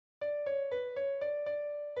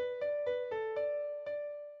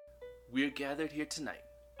We're gathered here tonight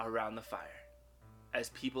around the fire, as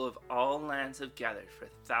people of all lands have gathered for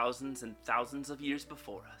thousands and thousands of years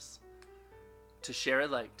before us, to share a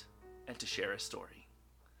light and to share a story.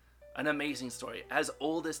 An amazing story, as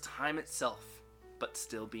old as time itself, but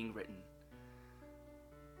still being written.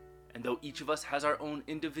 And though each of us has our own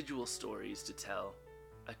individual stories to tell,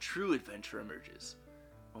 a true adventure emerges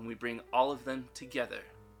when we bring all of them together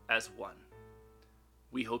as one.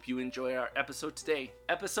 We hope you enjoy our episode today,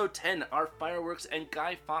 episode 10, our Fireworks and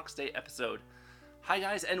Guy Fawkes Day episode. Hi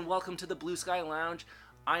guys, and welcome to the Blue Sky Lounge.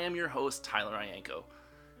 I am your host, Tyler Ianco.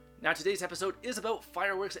 Now today's episode is about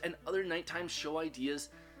fireworks and other nighttime show ideas,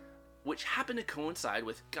 which happen to coincide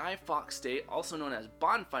with Guy Fawkes Day, also known as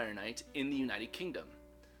Bonfire Night, in the United Kingdom.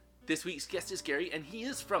 This week's guest is Gary, and he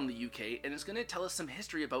is from the UK, and is going to tell us some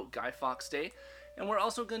history about Guy Fawkes Day, and we're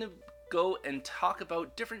also going to go and talk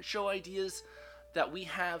about different show ideas that we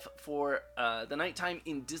have for the nighttime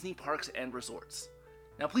in Disney parks and resorts.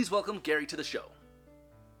 Now please welcome Gary to the show.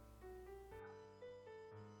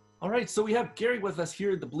 All right, so we have Gary with us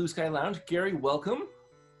here at the Blue Sky Lounge. Gary, welcome.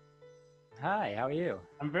 Hi, how are you?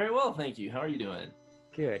 I'm very well, thank you. How are you doing?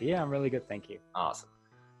 Good. Yeah, I'm really good, thank you. Awesome.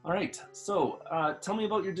 All right, so tell me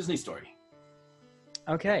about your Disney story.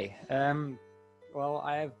 Okay. Well,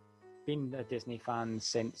 I've been a Disney fan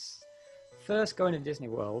since first going to Disney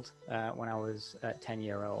World when I was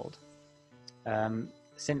 10-year-old.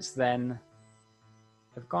 Since then,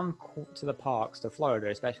 I've gone to the parks, to Florida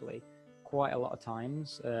especially, quite a lot of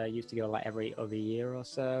times. Used to go like every other year or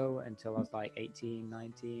so until I was like 18,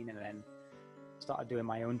 19, and then started doing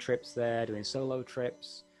my own trips there, doing solo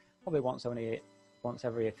trips, probably once every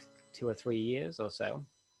 2 or 3 years or so.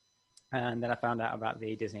 And then I found out about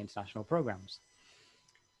the Disney International programs.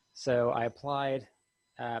 So I applied,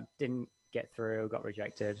 didn't get through, got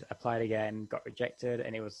rejected, applied again, got rejected,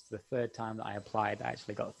 and it was the third time that I applied that I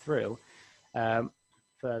actually got through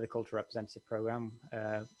for the Cultural Representative Program.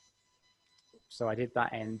 So I did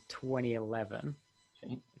that in 2011,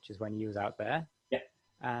 okay, which is when you was out there. Yeah.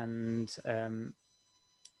 And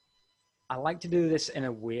I like to do this in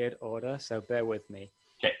a weird order, so bear with me.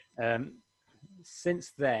 Okay.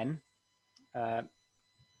 Since then, I've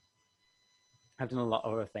done a lot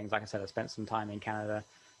of other things. Like I said, I spent some time in Canada.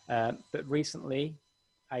 But recently,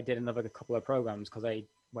 I did another couple of programs because I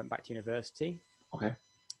went back to university. Okay.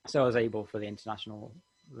 So I was able for the international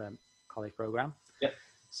college program. Yeah.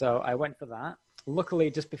 So I went for that. Luckily,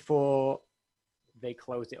 just before they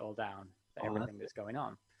closed it all down, everything that's going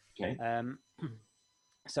on. Okay.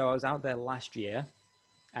 So I was out there last year,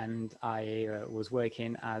 and I was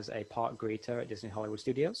working as a park greeter at Disney Hollywood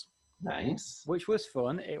Studios. Nice. Which was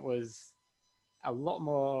fun. It was a lot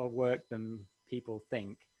more work than people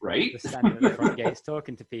think. Right. Just standing at the front gates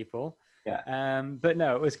talking to people. Yeah. But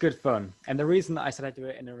no, it was good fun. And the reason that I said I do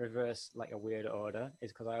it in a reverse, like a weird order,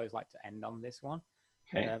 is because I always like to end on this one.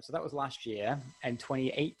 Okay. So that was last year. In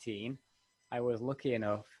 2018, I was lucky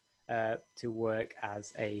enough to work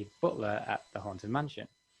as a butler at the Haunted Mansion.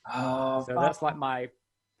 Oh. So that's like my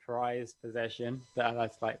prized possession that I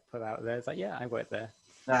like put out there. It's like, yeah, I worked there.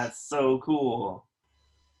 That's so cool.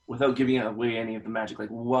 Without giving away any of the magic, like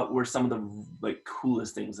what were some of the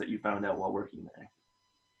coolest things that you found out while working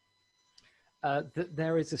there?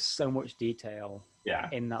 There is just so much detail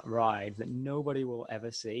in that ride that nobody will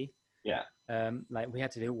ever see. Yeah. Like we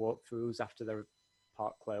had to do walkthroughs after the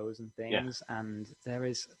park closed and things, and there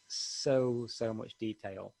is so much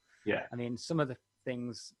detail. Yeah. I mean, some of the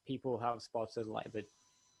things people have spotted, like the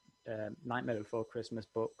Nightmare Before Christmas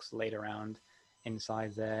books laid around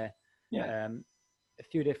inside there. Yeah. A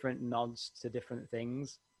few different nods to different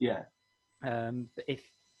things. Yeah. But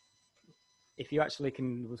if you actually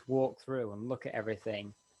can just walk through and look at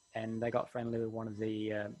everything, and they got friendly with one of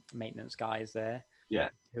the maintenance guys there. Yeah.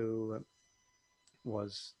 Who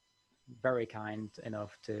was very kind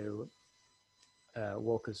enough to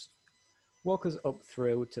walk us up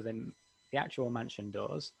through to the actual mansion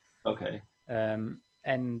doors. Okay.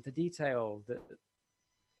 And the detail that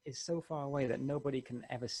is so far away that nobody can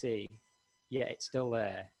ever see. Yeah, it's still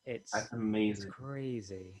there. That's amazing. It's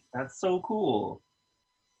crazy. That's so cool.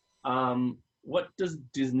 What does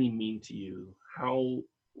Disney mean to you?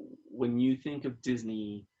 When you think of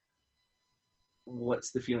Disney,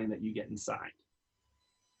 what's the feeling that you get inside?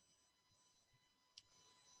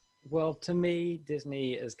 Well, to me,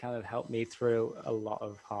 Disney has kind of helped me through a lot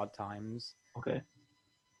of hard times. Okay.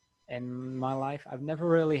 In my life, I've never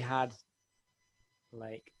really had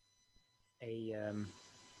like an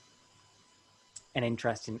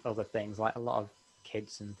interest in other things, like a lot of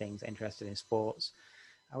kids and things interested in sports.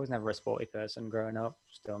 I was never a sporty person growing up,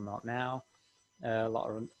 still not now. A lot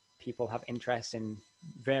of people have interests in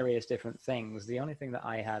various different things. The only thing that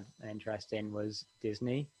I had an interest in was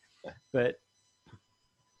Disney, but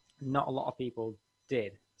not a lot of people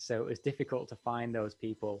did. So it was difficult to find those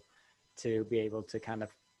people to be able to kind of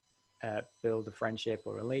build a friendship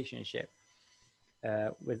or relationship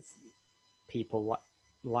with people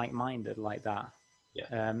like-minded like that.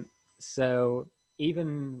 So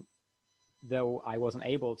even though I wasn't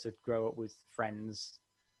able to grow up with friends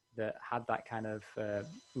that had that kind of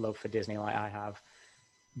love for Disney like I have,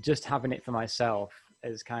 just having it for myself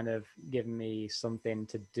has kind of given me something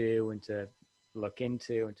to do and to look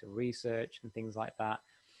into and to research and things like that,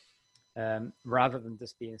 rather than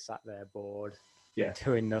just being sat there bored,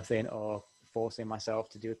 doing nothing or forcing myself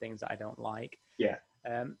to do things that I don't like.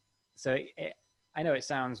 So I know it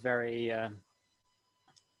sounds very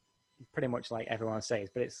pretty much like everyone says,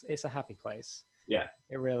 but it's a happy place.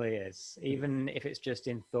 It really is. Even if it's just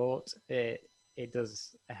in thought, it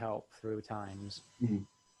does help through times.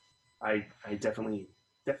 I definitely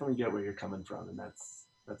get where you're coming from, and that's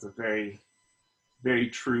a very, very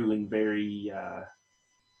true and very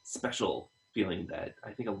special feeling that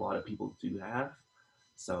I think a lot of people do have.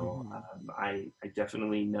 So I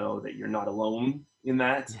definitely know that you're not alone in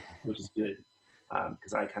that, which is good,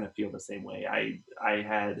 because I kind of feel the same way. I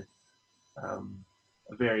had a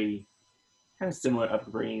very kind of similar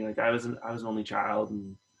upbringing. Like I was an only child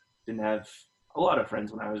and didn't have a lot of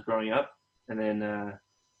friends when I was growing up, and then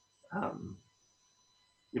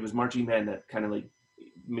it was marching band that kind of like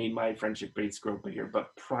made my friendship base grow bigger.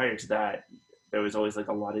 But prior to that, there was always like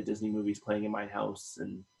a lot of Disney movies playing in my house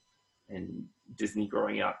and Disney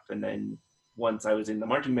growing up. And then once I was in the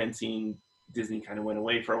marching band scene, Disney kind of went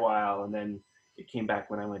away for a while, and then it came back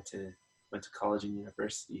when I went to college and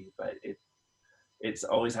university. But it's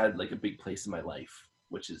always had like a big place in my life,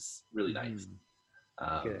 which is really nice.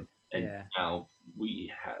 Good. And now we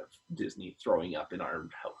have Disney throwing up in our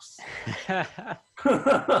house.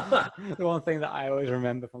 The one thing that I always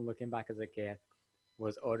remember from looking back as a kid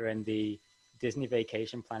was ordering the Disney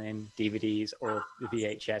Vacation Planning DVDs or the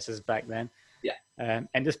VHSs back then.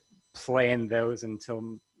 And just playing those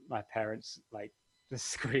until my parents like just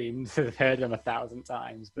screamed. They've heard them 1,000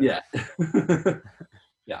 times. But...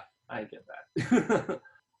 I get that.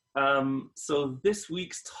 So this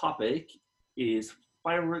week's topic is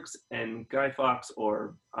fireworks and Guy Fawkes,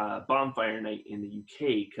 or Bonfire Night in the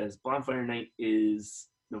UK, because Bonfire Night is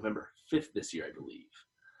November 5th this year, I believe.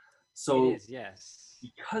 So it is, yes.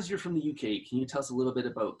 Because you're from the UK, can you tell us a little bit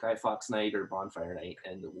about Guy Fawkes Night or Bonfire Night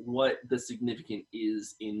and what the significance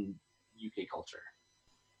is in UK culture?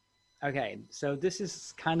 Okay, so this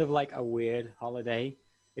is kind of like a weird holiday,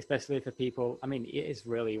 especially for people. I mean, it is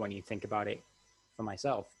really, when you think about it, for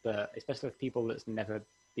myself, but especially with people that's never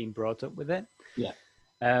been brought up with it.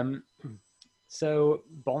 So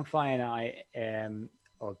Bonfire Night,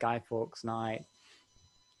 or Guy Fawkes Night,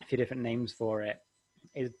 a few different names for it,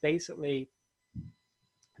 is basically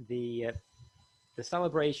the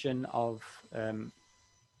celebration of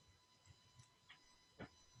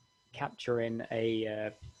capturing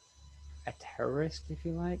a terrorist, if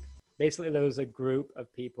you like. Basically, there was a group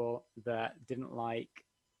of people that didn't like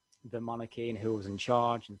the monarchy and who was in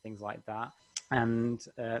charge and things like that. And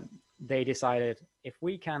they decided, if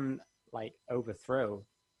we can like overthrow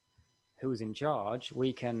who's in charge,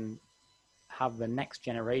 we can have the next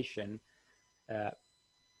generation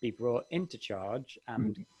be brought into charge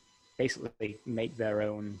and basically make their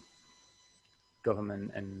own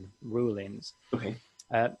government and rulings.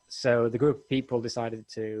 So the group of people decided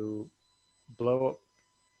to blow up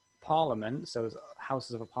Parliament, so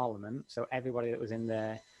houses of a Parliament, so everybody that was in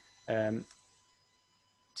there,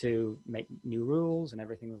 to make new rules and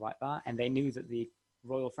everything like that. And they knew that the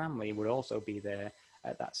royal family would also be there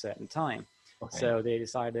at that certain time. So they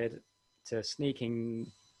decided to sneak in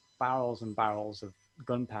barrels and barrels of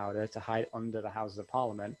gunpowder to hide under the Houses of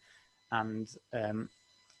Parliament and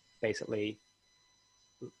basically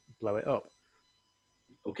blow it up.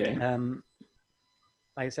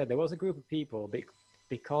 Like I said, there was a group of people,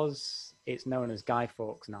 because it's known as Guy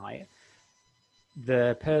Fawkes Night.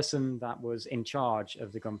 The person that was in charge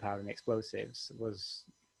of the gunpowder and explosives was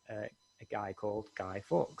a guy called Guy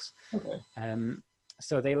Fawkes.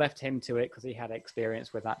 So they left him to it because he had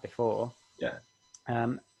experience with that before.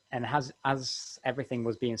 And as everything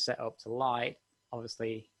was being set up to light,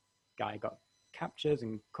 obviously Guy got captured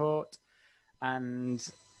and caught. And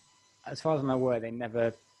as far as I'm aware, they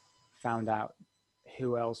never found out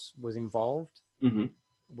who else was involved,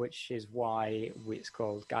 which is why it's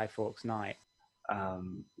called Guy Fawkes Night.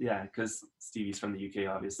 Because Stevie's from the UK,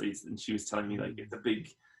 obviously, and she was telling me like it's a big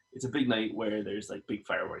it's a big night where there's like big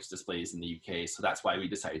fireworks displays in the UK. So that's why we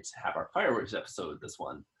decided to have our fireworks episode,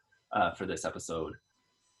 for this episode.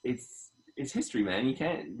 It's history, man. You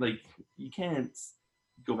can't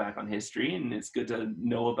go back on history, and it's good to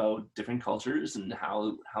know about different cultures and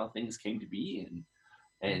how things came to be,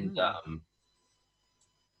 and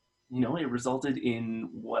it resulted in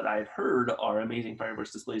what I've heard are amazing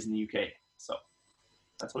fireworks displays in the UK. So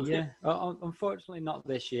that's what's good. Unfortunately, not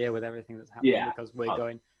this year with everything that's happening, Yeah. because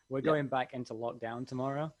we're going back into lockdown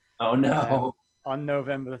tomorrow. Oh no. On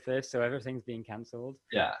November the 5th, so everything's being cancelled.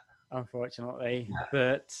 Yeah. Unfortunately, Yeah.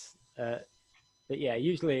 but yeah,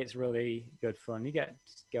 usually it's really good fun. You get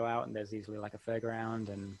to go out, and there's usually like a fairground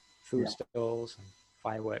and food stalls and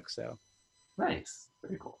fireworks. So Nice.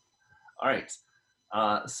 Very cool. All right.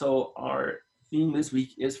 So our theme this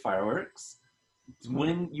week is fireworks.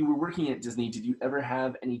 When you were working at Disney, did you ever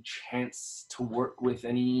have any chance to work with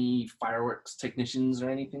any fireworks technicians or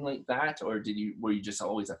anything like that, or were you just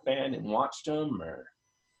always a fan and watched them? Or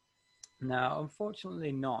no,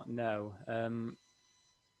 unfortunately not. No.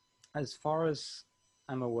 As far as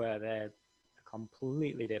I'm aware, they're a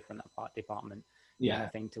completely different department. Yeah.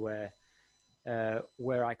 Anything to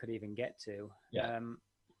where I could even get to. Yeah.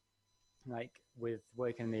 Like with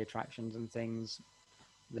working in the attractions and things,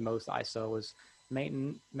 the most I saw was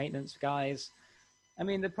maintenance guys. I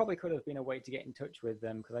mean, there probably could have been a way to get in touch with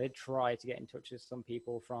them, because I did try to get in touch with some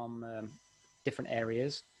people from different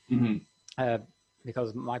areas,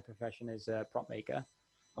 because my profession is a prop maker.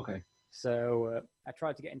 Okay. So I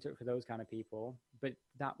tried to get in touch with those kind of people, but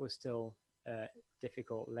that was still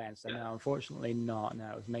difficult then. So no, unfortunately not.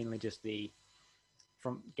 No, it was mainly just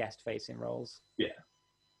from guest-facing roles. Yeah.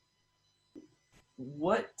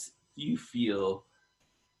 What do you feel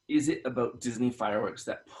is it about Disney fireworks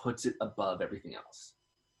that puts it above everything else?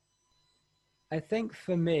 I think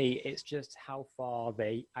for me, it's just how far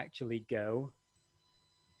they actually go.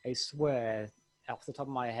 I swear, off the top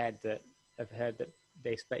of my head, that I've heard that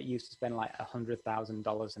they used to spend like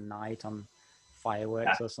 $100,000 a night on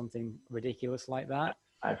fireworks or something ridiculous like that.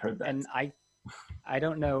 I've heard that. And I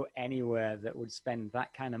don't know anywhere that would spend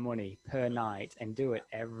that kind of money per night and do it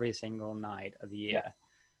every single night of the year.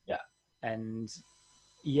 Yeah. And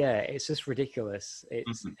yeah, it's just ridiculous.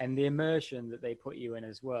 And the immersion that they put you in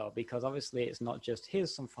as well, because obviously it's not just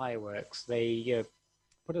here's some fireworks. They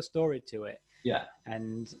put a story to it. Yeah.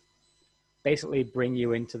 And basically bring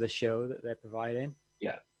you into the show that they're providing.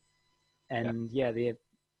 Yeah. And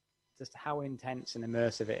just how intense and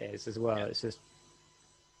immersive it is as well. Yeah. It's just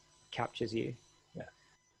captures you. Yeah.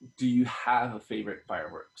 Do you have a favorite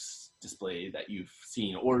fireworks display that you've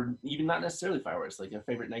seen, or even not necessarily fireworks, like a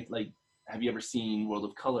favorite night? Like, have you ever seen World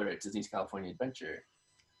of Color at Disney's California Adventure?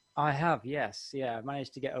 I have, yes. Yeah, I've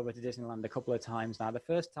managed to get over to Disneyland a couple of times now. The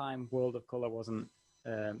first time World of Color wasn't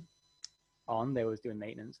on, they was doing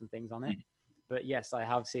maintenance and things on it. But yes, I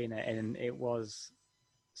have seen it, and it was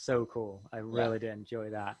so cool. I really did enjoy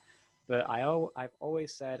that. But I've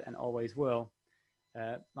always said, and always will,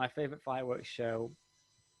 my favorite fireworks show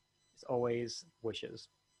is always Wishes.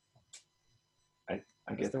 I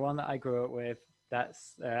guess the one that I grew up with.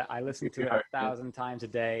 That's I listen to it 1,000 times a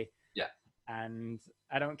day. Yeah. And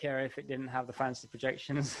I don't care if it didn't have the fancy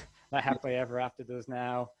projections that Happily Ever After does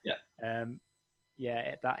now. Yeah.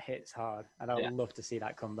 That hits hard, and I would love to see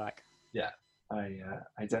that come back. Yeah. I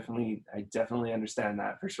definitely understand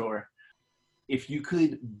that for sure. If you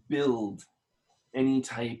could build any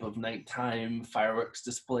type of nighttime fireworks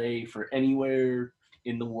display for anywhere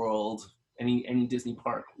in the world, any Disney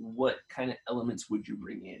park, what kind of elements would you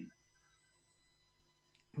bring in?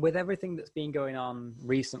 With everything that's been going on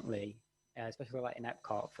recently, especially like in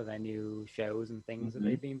Epcot for their new shows and things that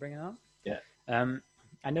they've been bringing up. Yeah.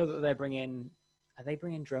 I know that are they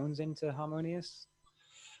bringing drones into Harmonious?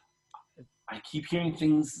 I keep hearing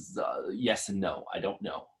things, yes and no. I don't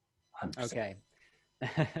know. 100%. Okay.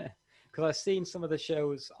 Because I've seen some of the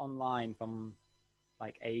shows online from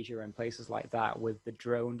like Asia and places like that with the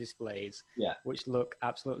drone displays, which look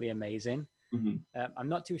absolutely amazing. I'm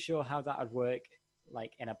not too sure how that would work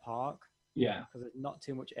like in a park. Yeah. Because there's not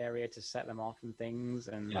too much area to set them off and things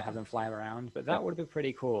and have them fly around. But that would be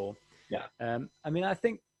pretty cool. Yeah. I mean, I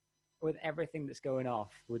think with everything that's going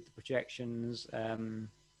off with the projections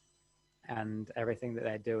and everything that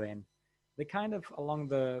they're doing, they're kind of along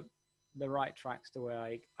the right tracks to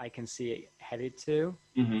where I can see it headed to.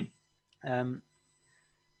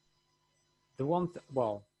 The one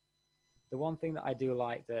thing that I do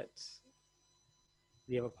like that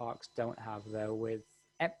the other parks don't have though with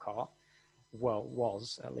Epcot,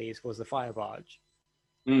 was the fire barge.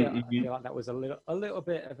 I feel like that was a little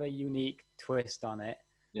bit of a unique twist on it.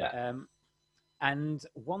 Yeah. And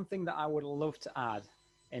one thing that I would love to add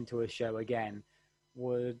into a show again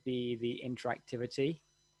would be the interactivity.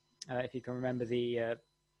 If you can remember the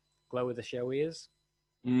glow of the show ears,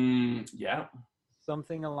 Yeah.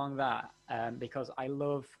 something along that. Because I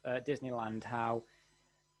love Disneyland, how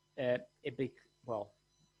it be well,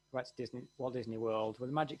 that's Disney Walt Disney World with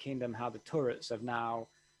the Magic Kingdom, how the turrets have now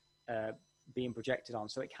being projected on,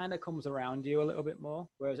 so it kind of comes around you a little bit more.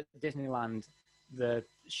 Whereas at Disneyland, the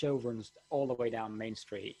show runs all the way down Main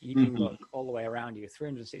Street. You can look all the way around you,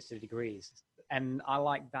 360 degrees, and I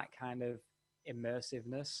like that kind of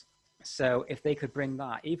immersiveness. So if they could bring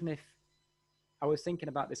that, even if I was thinking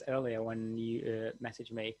about this earlier when you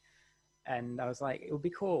messaged me, and I was like, it would be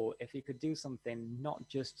cool if you could do something not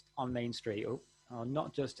just on Main Street or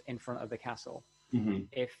not just in front of the castle.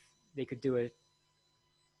 If they could do a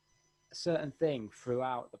certain thing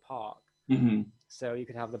throughout the park. So you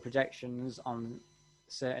could have the projections on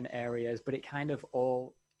certain areas, but it kind of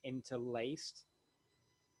all interlaced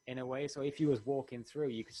in a way. So if you was walking through,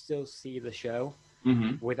 you could still see the show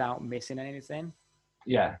without missing anything.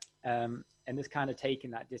 Yeah. And this kind of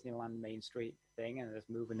taking that Disneyland Main Street thing and just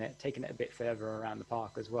moving it, taking it a bit further around the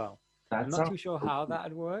park as well. I'm not too sure how that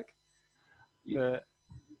would work, but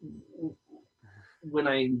when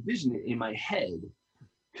I envision it in my head,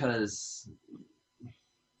 because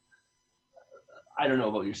I don't know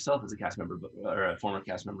about yourself as a cast member, or a former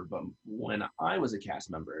cast member, but when I was a cast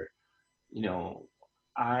member, you know,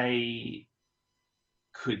 I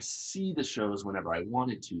could see the shows whenever I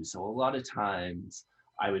wanted to. So a lot of times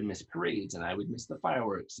I would miss parades and I would miss the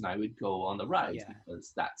fireworks and I would go on the rides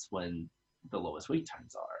because that's when the lowest wait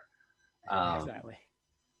times are. Exactly.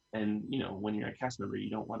 And, you know, when you're a cast member, you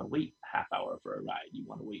don't want to wait half hour for a ride. You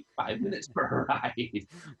want to wait 5 minutes for a ride.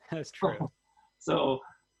 That's true. So,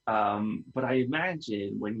 but I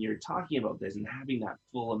imagine when you're talking about this and having that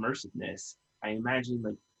full immersiveness, I imagine,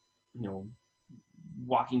 like, you know,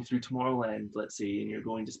 walking through Tomorrowland, let's say, and you're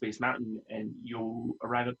going to Space Mountain, and you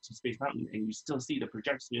arrive up to Space Mountain and you still see the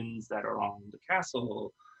projections that are on the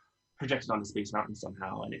castle projected onto Space Mountain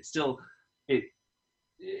somehow. And it's still, it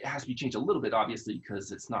has to be changed a little bit, obviously,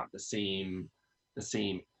 because it's not the same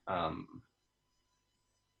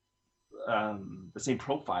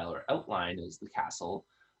profile or outline as the castle.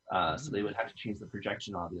 So they would have to change the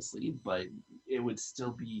projection, obviously, but it would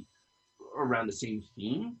still be around the same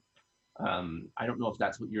theme. I don't know if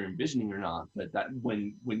that's what you're envisioning or not, but that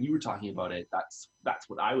when you were talking about it, that's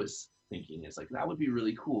what I was thinking. Is like, that would be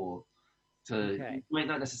really cool to, you might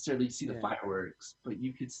not necessarily see the fireworks, but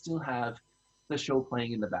you could still have the show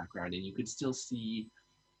playing in the background and you could still see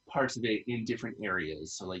parts of it in different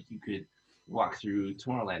areas. So like, you could walk through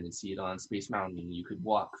Tomorrowland and see it on Space Mountain. You could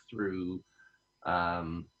walk through,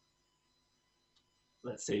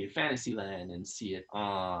 let's say, Fantasyland and see it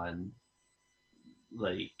on,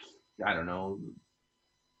 like, I don't know,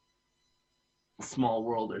 Small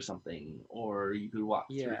World or something. Or you could walk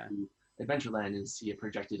through Adventureland and see it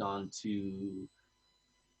projected onto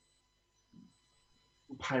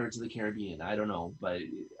Pirates of the Caribbean. I don't know, but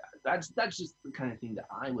that's just the kind of thing that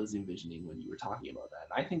I was envisioning when you were talking about that.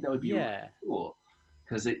 And I think that would be really cool,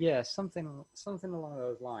 because something along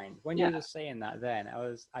those lines. When you were saying that, then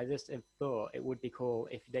I just thought it would be cool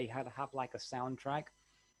if they had have like a soundtrack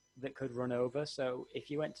that could run over. So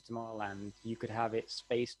if you went to Tomorrowland, you could have it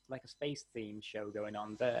like a space themed show going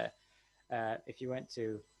on there. If you went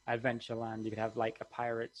to Adventureland, you could have like a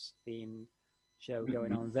pirates themed show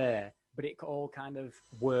going on there. But it all kind of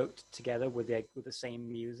worked together with the same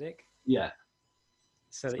music. Yeah.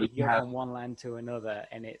 So that you can go from one land to another,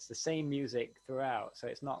 and it's the same music throughout. So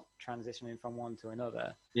it's not transitioning from one to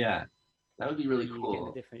another. Yeah, that would be really cool. You get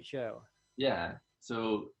a different show. Yeah.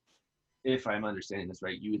 So if I'm understanding this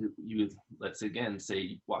right, you would let's again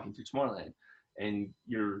say walking through Tomorrowland, and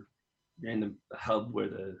you're in the hub where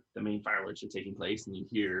the main fireworks are taking place, and you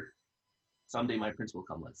hear "Someday My Prince Will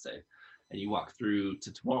Come," let's say. And you walk through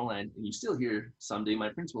to Tomorrowland and you still hear "Someday My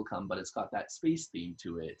Prince Will Come," but it's got that space theme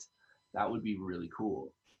to it. That would be really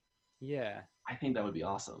cool. Yeah. I think that would be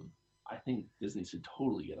awesome. I think Disney should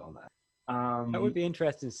totally get on that. That would be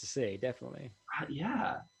interesting to see, definitely.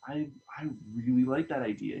 Yeah, I really like that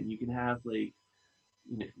idea. And you can have like,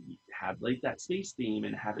 you know, have like that space theme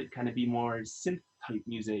and have it kind of be more synth type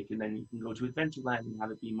music, and then you can go to Adventureland and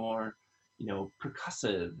have it be more, you know,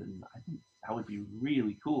 percussive. And I think that would be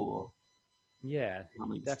really cool. Yeah,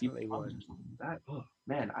 definitely would. That, oh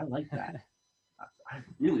man, I like that. I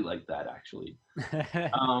really like that, actually.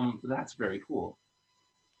 That's very cool.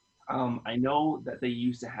 I know that they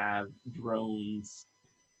used to have drones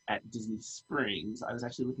at Disney Springs. I was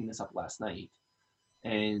actually looking this up last night,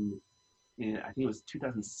 and I think it was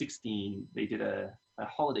 2016, they did a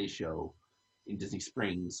holiday show in Disney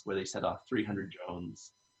Springs where they set off 300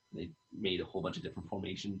 drones. They made a whole bunch of different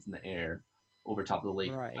formations in the air over top of the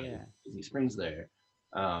lake Right. Yeah. Disney Springs there.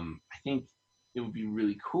 I think it would be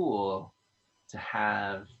really cool to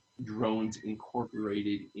have drones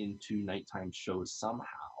incorporated into nighttime shows somehow.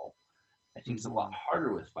 I think it's a lot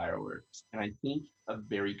harder with fireworks, and I think a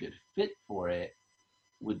very good fit for it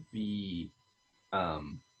would be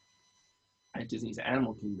um, at Disney's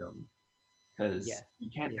Animal Kingdom, because Yeah. you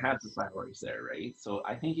can't have the Yes. fireworks there, right? So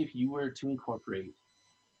I think if you were to incorporate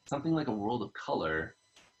something like a World of Color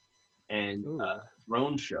and a Ooh,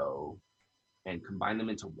 drone show and combine them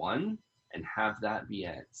into one and have that be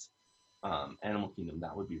at Animal Kingdom,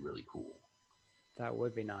 that would be really cool. that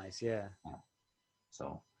would be nice. Yeah. Yeah.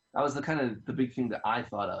 So that was the kind of the big thing that I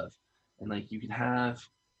thought of, and like you could have.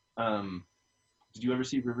 Did you ever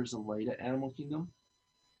see Rivers of Light at Animal Kingdom?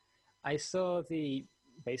 I saw the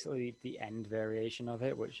basically the end variation of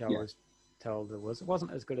it, which I Yeah, was told it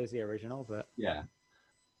wasn't as good as the original, but yeah.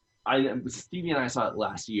 I Stevie and I saw it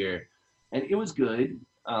last year, and it was good.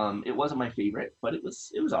 It wasn't my favorite, but it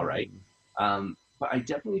was all right. But I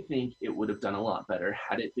definitely think it would have done a lot better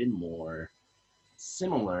had it been more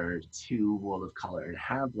similar to World of Color and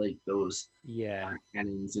have like those yeah,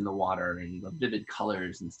 cannons in the water and the vivid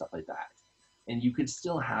colors and stuff like that. And you could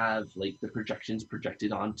still have like the projections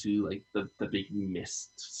projected onto like the big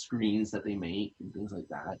mist screens that they make and things like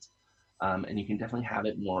that. And you can definitely have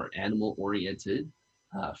it more animal oriented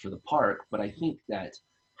for the park. But I think that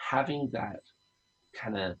having that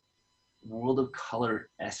kind of World of Color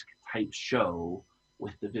esque type show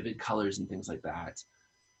with the vivid colors and things like that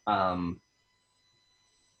um,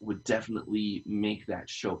 would definitely make that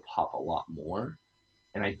show pop a lot more.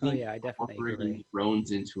 And I oh think yeah, I definitely incorporating agree.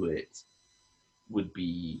 drones into it would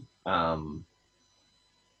be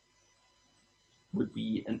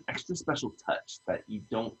an extra special touch that you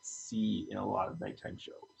don't see in a lot of nighttime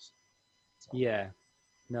shows. So Yeah,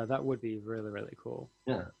 no, that would be really really cool.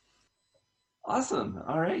 yeah, awesome.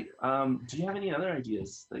 All right. Do you have any other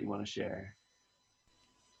ideas that you want to share?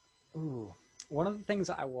 Ooh, one of the things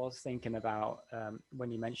that I was thinking about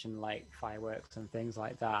when you mentioned like fireworks and things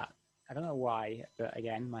like that, I don't know why, but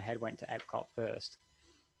again, my head went to Epcot first,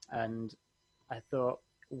 and I thought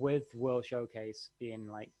with World Showcase being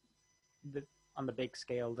like the on the big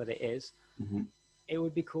scale that it is, Mm-hmm. it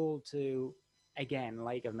would be cool to, again,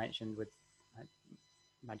 like I've mentioned with like,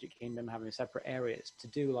 Magic Kingdom having separate areas, to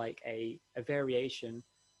do like a variation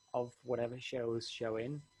of whatever shows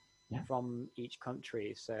showing Yeah. from each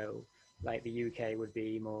country. So, like the UK would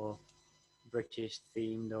be more British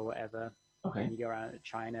themed or whatever. Okay. And you go around to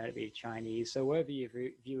China, it'd be Chinese. So, wherever you're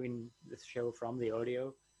viewing the show from, the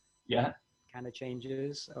audio Yeah. kind of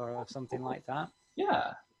changes or something like that.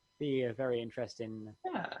 Yeah. Be a very interesting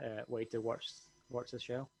Yeah. way to watch the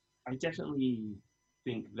show. I definitely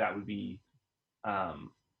think that would be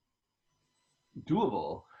um,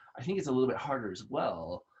 doable. I think it's a little bit harder as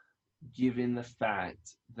well, given the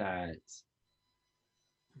fact that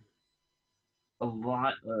a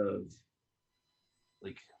lot of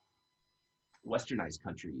like westernized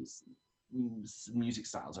countries music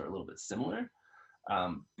styles are a little bit similar,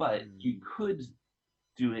 but you could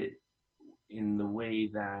do it in the way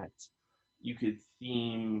that you could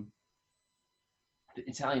theme the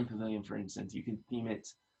Italian pavilion, for instance. You can theme it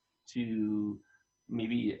to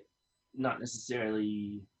maybe not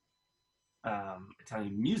necessarily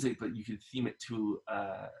Italian music, but you could theme it to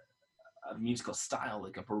a musical style,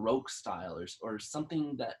 like a Baroque style, or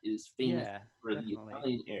something that is famous Yeah, for the definitely.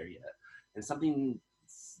 Italian area, and something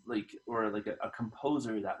like or like a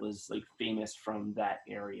composer that was like famous from that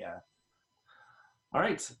area. All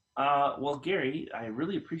right. Well, Gary, I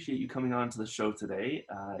really appreciate you coming on to the show today.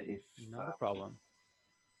 Not a problem.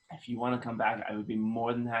 If you want to come back, I would be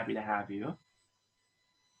more than happy to have you.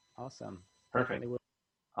 Awesome. Perfect. Definitely will.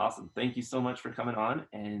 Awesome. Thank you so much for coming on,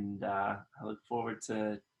 and I look forward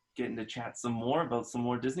to getting to chat some more about some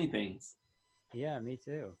more Disney things. Yeah, me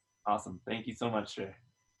too. Awesome. Thank you so much, sir.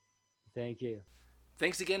 Thank you.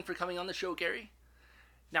 Thanks again for coming on the show, Gary.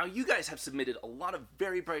 Now, you guys have submitted a lot of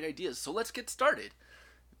very bright ideas, so let's get started.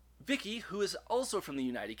 Vicky, who is also from the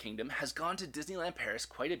United Kingdom, has gone to Disneyland Paris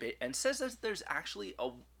quite a bit and says that there's actually a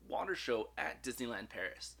water show at Disneyland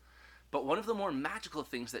Paris. But one of the more magical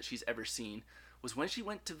things that she's ever seen was when she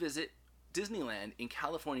went to visit Disneyland in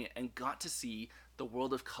California and got to see the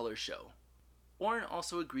World of Color show. Oren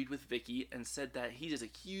also agreed with Vicky and said that he is a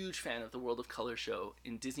huge fan of the World of Color show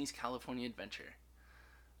in Disney's California Adventure.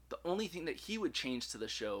 The only thing that he would change to the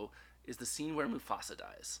show is the scene where Mufasa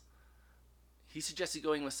dies. He suggested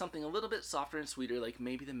going with something a little bit softer and sweeter, like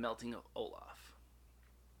maybe the melting of Olaf.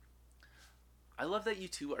 I love that you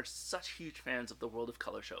two are such huge fans of the World of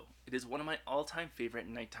Color show. It is one of my all-time favorite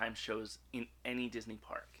nighttime shows in any Disney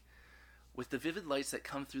park. With the vivid lights that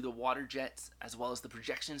come through the water jets, as well as the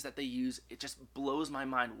projections that they use, it just blows my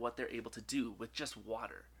mind what they're able to do with just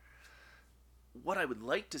water. What I would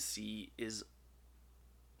love to see is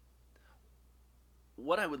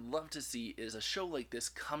a show like this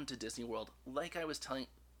come to Disney World, like I was talking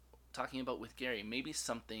about with Gary. Maybe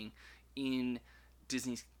something in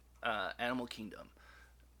Disney's Animal Kingdom.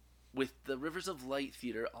 With the Rivers of Light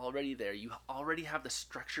Theater already there, you already have the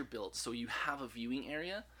structure built, so you have a viewing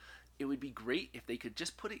area. It would be great if they could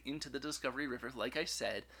just put it into the Discovery River, like I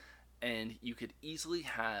said, and you could easily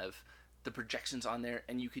have the projections on there,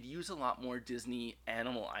 and you could use a lot more Disney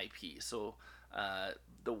animal IP. So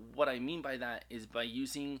what I mean by that is by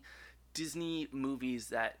using Disney movies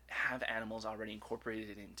that have animals already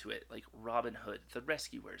incorporated into it, like Robin Hood, The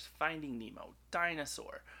Rescuers, Finding Nemo,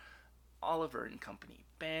 Dinosaur, Oliver and Company,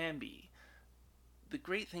 Bambi. The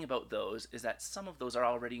great thing about those is that some of those are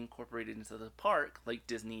already incorporated into the park, like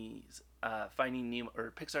Disney's Finding Nemo,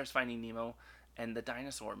 or Pixar's Finding Nemo, and the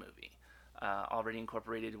Dinosaur movie, already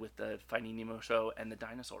incorporated with the Finding Nemo show and the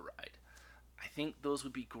Dinosaur ride. I think those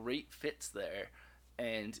would be great fits there,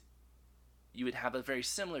 and you would have a very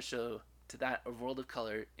similar show to that of World of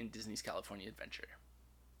Color in Disney's California Adventure.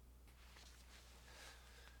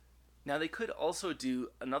 Now, they could also do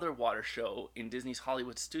another water show in Disney's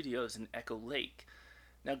Hollywood Studios in Echo Lake.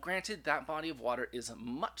 Now, granted, that body of water is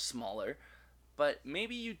much smaller, but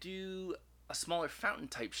maybe you do a smaller fountain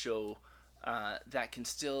type show that can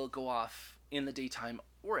still go off in the daytime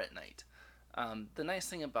or at night. The nice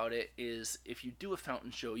thing about it is if you do a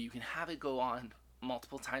fountain show, you can have it go on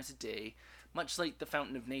multiple times a day, much like the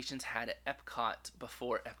Fountain of Nations had at Epcot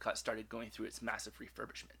before Epcot started going through its massive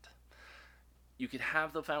refurbishment. You could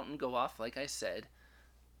have the fountain go off, like I said,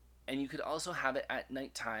 and you could also have it at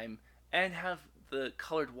nighttime and have the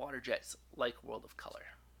colored water jets like World of Color.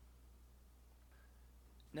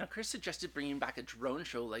 Now, Chris suggested bringing back a drone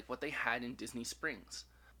show like what they had in Disney Springs.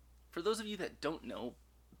 For those of you that don't know,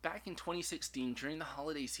 back in 2016 during the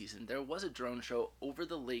holiday season, there was a drone show over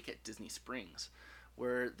the lake at Disney Springs,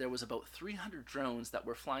 where there was about 300 drones that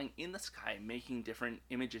were flying in the sky making different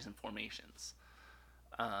images and formations.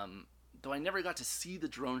 Though I never got to see the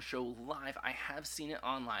drone show live, I have seen it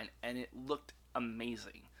online and it looked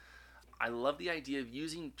amazing. I love the idea of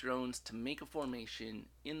using drones to make a formation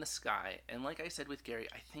in the sky, and like I said with Gary,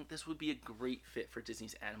 I think this would be a great fit for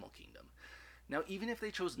Disney's Animal Kingdom. Now, even if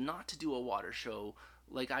they chose not to do a water show,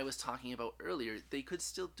 like I was talking about earlier, they could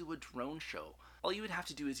still do a drone show. All you would have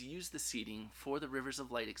to do is use the seating for the Rivers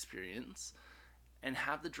of Light experience and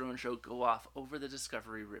have the drone show go off over the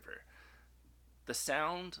Discovery River. The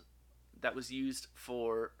sound that was used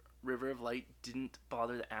for River of Light didn't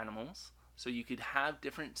bother the animals, so you could have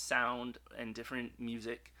different sound and different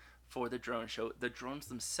music for the drone show. The drones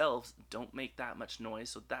themselves don't make that much noise,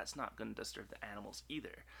 so that's not going to disturb the animals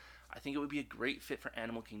either. I think it would be a great fit for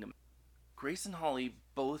Animal Kingdom. Grace and Holly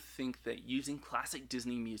both think that using classic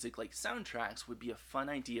Disney music like soundtracks would be a fun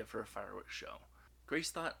idea for a fireworks show.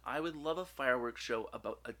 Grace thought I would love a fireworks show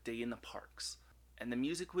about a day in the parks, and the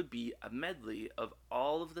music would be a medley of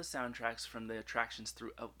all of the soundtracks from the attractions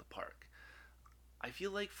throughout the park. I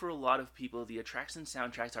feel like for a lot of people, the attraction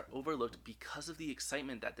soundtracks are overlooked because of the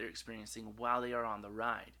excitement that they're experiencing while they are on the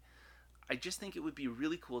ride. I just think it would be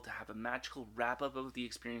really cool to have a magical wrap-up of the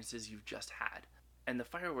experiences you've just had, and the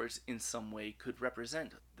fireworks in some way could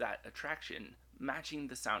represent that attraction, matching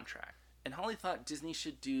the soundtrack. And Holly thought Disney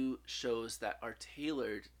should do shows that are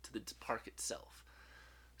tailored to the park itself.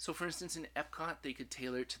 So for instance, in Epcot, they could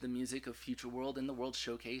tailor it to the music of Future World and the World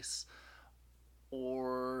Showcase.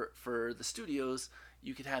 Or for the studios,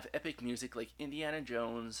 you could have epic music like Indiana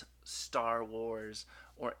Jones, Star Wars,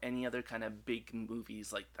 or any other kind of big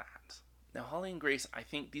movies like that. Now, Holly and Grace, I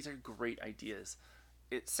think these are great ideas.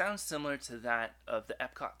 It sounds similar to that of the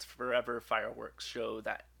Epcot Forever fireworks show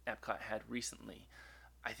that Epcot had recently.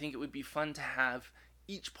 I think it would be fun to have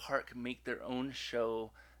each park make their own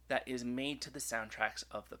show that is made to the soundtracks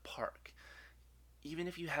of the park. Even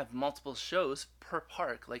if you have multiple shows per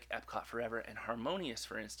park, like Epcot Forever and Harmonious,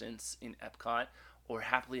 for instance, in Epcot, or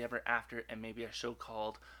Happily Ever After, and maybe a show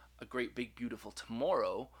called A Great Big Beautiful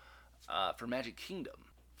Tomorrow for Magic Kingdom.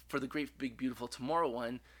 For the Great Big Beautiful Tomorrow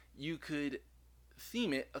one, you could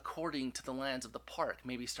theme it according to the lands of the park,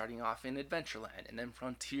 maybe starting off in Adventureland, and then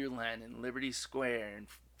Frontierland, and Liberty Square, and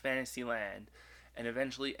Fantasyland, and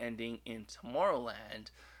eventually ending in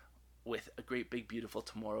Tomorrowland, with A Great Big Beautiful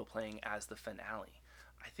Tomorrow playing as the finale.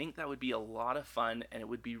 I think that would be a lot of fun, and it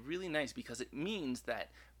would be really nice because it means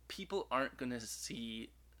that people aren't going to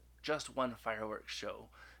see just one fireworks show.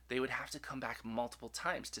 They would have to come back multiple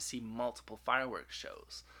times to see multiple fireworks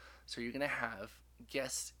shows. So you're going to have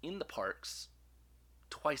guests in the parks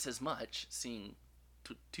twice as much seeing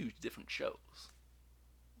two different shows.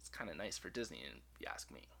 It's kind of nice for Disney, if you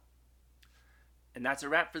ask me. And that's a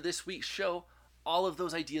wrap for this week's show. All of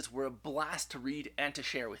those ideas were a blast to read and to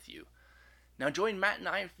share with you. Now join Matt and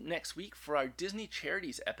I next week for our Disney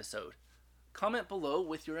Charities episode. Comment below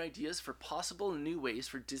with your ideas for possible new ways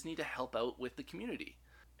for Disney to help out with the community.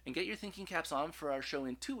 And get your thinking caps on for our show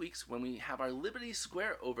in 2 weeks when we have our Liberty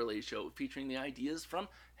Square overlay show featuring the ideas from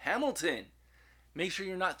Hamilton. Make sure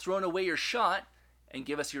you're not throwing away your shot and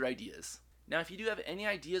give us your ideas. Now, if you do have any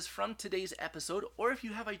ideas from today's episode, or if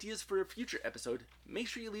you have ideas for a future episode, make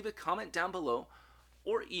sure you leave a comment down below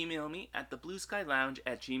or email me at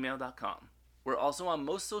theblueskylounge@gmail.com. We're also on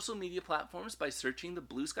most social media platforms by searching the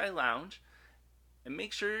Blue Sky Lounge. And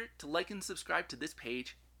make sure to like and subscribe to this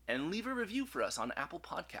page and leave a review for us on Apple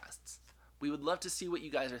Podcasts. We would love to see what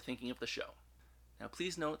you guys are thinking of the show. Now,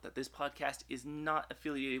 please note that this podcast is not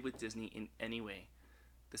affiliated with Disney in any way.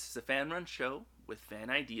 This is a fan-run show with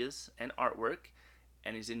fan ideas and artwork,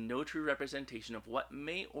 and is in no true representation of what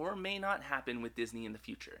may or may not happen with Disney in the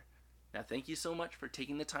future. Now, thank you so much for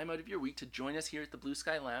taking the time out of your week to join us here at the Blue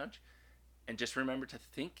Sky Lounge. And just remember to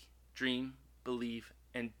think, dream, believe,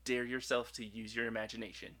 and dare yourself to use your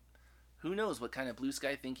imagination. Who knows what kind of blue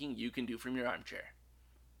sky thinking you can do from your armchair.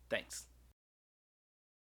 Thanks.